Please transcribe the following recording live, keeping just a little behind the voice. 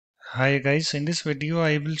Hi guys, in this video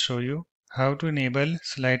I will show you how to enable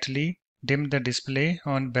slightly dim the display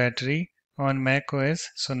on battery on macOS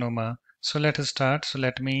Sonoma. So let us start. So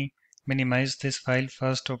let me minimize this file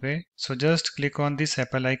first. Okay, so just click on this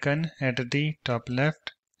Apple icon at the top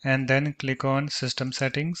left and then click on System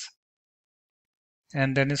Settings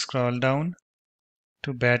and then scroll down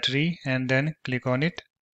to battery and then click on it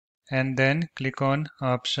and then click on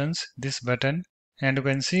Options, this button, and you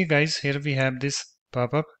can see guys, here we have this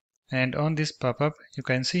pop-up, and on this pop-up you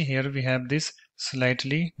can see here we have this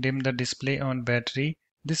slightly dim the display on battery,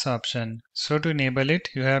 this option. So to enable it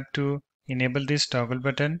you have to enable this toggle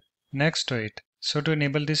button next to it. So to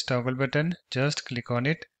enable this toggle button, just click on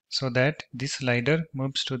it so that this slider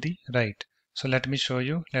moves to the right. So let me show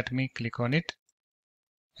you. Let me click on it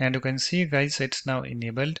and you can see guys, it's now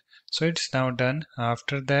enabled. So it's now done.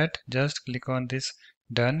 After that, just click on this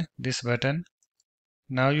done, this button.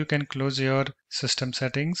 Now you can close your system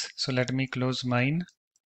settings. So let me close mine.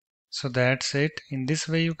 So that's it. In this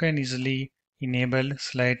way you can easily enable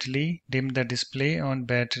slightly dim the display on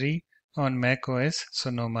battery on macOS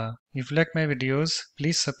Sonoma. If you like my videos,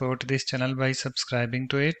 please support this channel by subscribing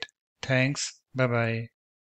to it. Thanks. Bye bye.